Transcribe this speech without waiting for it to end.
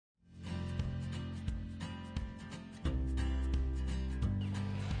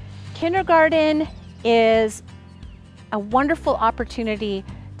Kindergarten is a wonderful opportunity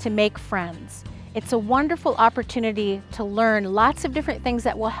to make friends. It's a wonderful opportunity to learn lots of different things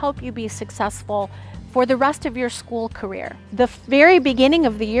that will help you be successful for the rest of your school career. The very beginning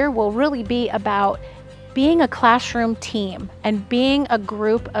of the year will really be about being a classroom team and being a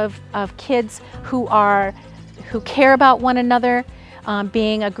group of kids who care about one another,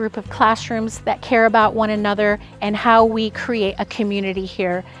 being a group of classrooms that care about one another, and how we create a community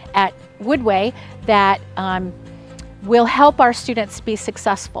here at Woodway that will help our students be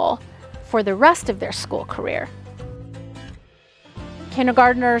successful for the rest of their school career.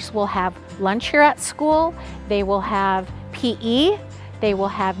 Kindergartners will have lunch here at school, they will have PE, they will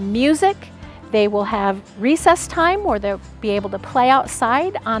have music, they will have recess time where they'll be able to play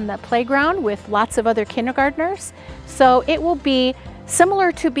outside on the playground with lots of other kindergartners. So it will be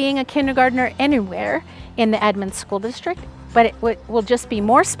similar to being a kindergartner anywhere in the Edmonds School District, but it will just be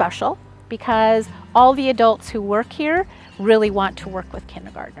more special because all the adults who work here really want to work with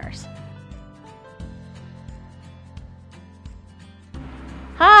kindergartners.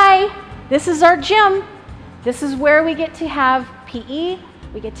 Hi, this is our gym. This is where we get to have PE.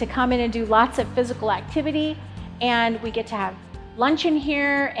 We get to come in and do lots of physical activity, and we get to have lunch in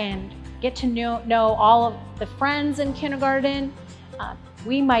here and get to know all of the friends in kindergarten.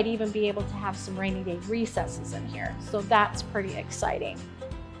 We might even be able to have some rainy day recesses in here, so that's pretty exciting.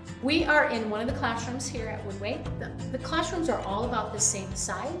 We are in one of the classrooms here at Woodway. The classrooms are all about the same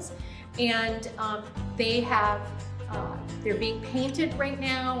size, and they're being painted right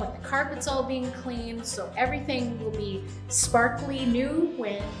now, and the carpet's all being cleaned, so everything will be sparkly new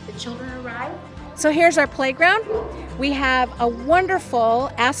when the children arrive. So here's our playground. We have a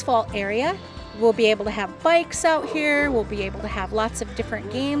wonderful asphalt area. We'll be able to have bikes out here. We'll be able to have lots of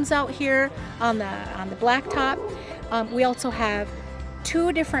different games out here on the blacktop. We also have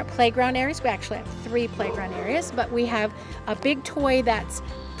 2 different playground areas. We actually have 3 playground areas, but we have a big toy that's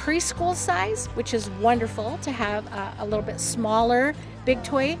preschool size, which is wonderful to have a little bit smaller big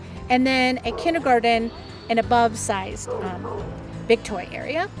toy, and then a kindergarten and above sized big toy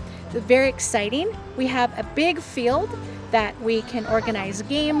area. It's very exciting. We have a big field that we can organize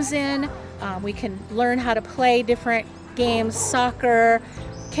games in. We can learn how to play different games, soccer,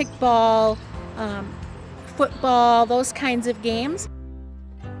 kickball, football, those kinds of games.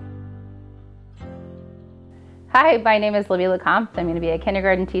 Hi, my name is Libby Lecomte. I'm going to be a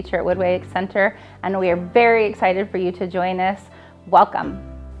kindergarten teacher at Woodway Center, and we are very excited for you to join us. Welcome.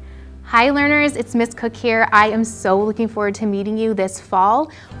 Hi learners, it's Miss Cook here. I am so looking forward to meeting you this fall.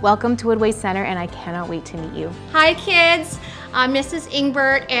 Welcome to Woodway Center, and I cannot wait to meet you. Hi kids, I'm Mrs.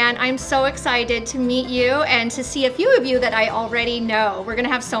 Ingbert, and I'm so excited to meet you and to see a few of you that I already know. We're going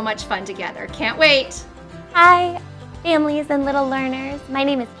to have so much fun together. Can't wait. Hi, families and little learners. My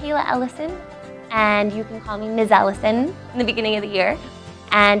name is Kayla Ellison, and you can call me Ms. Ellison in the beginning of the year,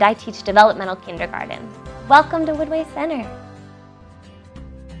 and I teach developmental kindergarten. Welcome to Woodway Center.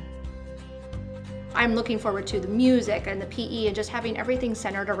 I'm looking forward to the music and the PE and just having everything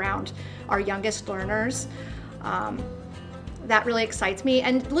centered around our youngest learners. That really excites me,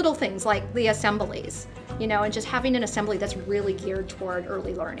 and little things like the assemblies, you know, and just having an assembly that's really geared toward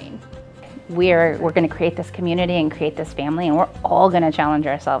early learning. We're going to create this community and create this family, and we're all going to challenge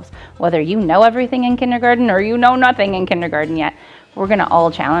ourselves. Whether you know everything in kindergarten or you know nothing in kindergarten yet, we're going to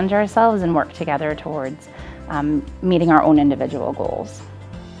all challenge ourselves and work together towards meeting our own individual goals.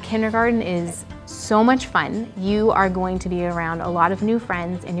 Kindergarten is so much fun. You are going to be around a lot of new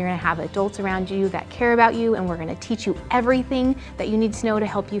friends, and you're going to have adults around you that care about you, and we're going to teach you everything that you need to know to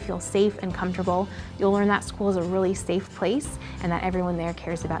help you feel safe and comfortable. You'll learn that school is a really safe place and that everyone there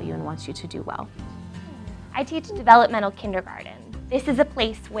cares about you and wants you to do well. I teach developmental kindergarten. This is a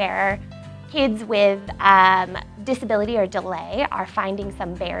place where kids with disability or delay are finding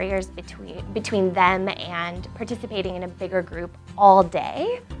some barriers between them and participating in a bigger group all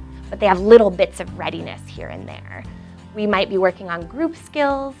day, but they have little bits of readiness here and there. We might be working on group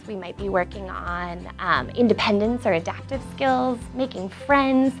skills, we might be working on independence or adaptive skills, making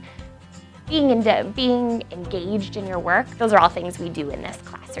friends, being engaged in your work. Those are all things we do in this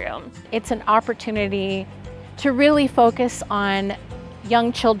classroom. It's an opportunity to really focus on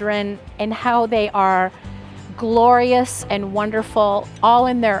young children and how they are glorious and wonderful, all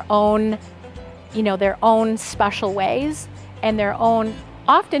in their own, their own special ways and their own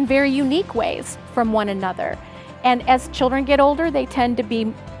often very unique ways from one another. And as children get older, they tend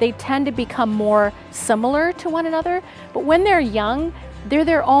to become more similar to one another. But when they're young, they're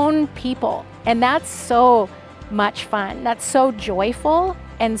their own people, and that's so much fun. That's so joyful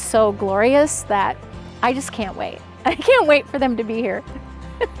and so glorious that I just can't wait. I can't wait for them to be here.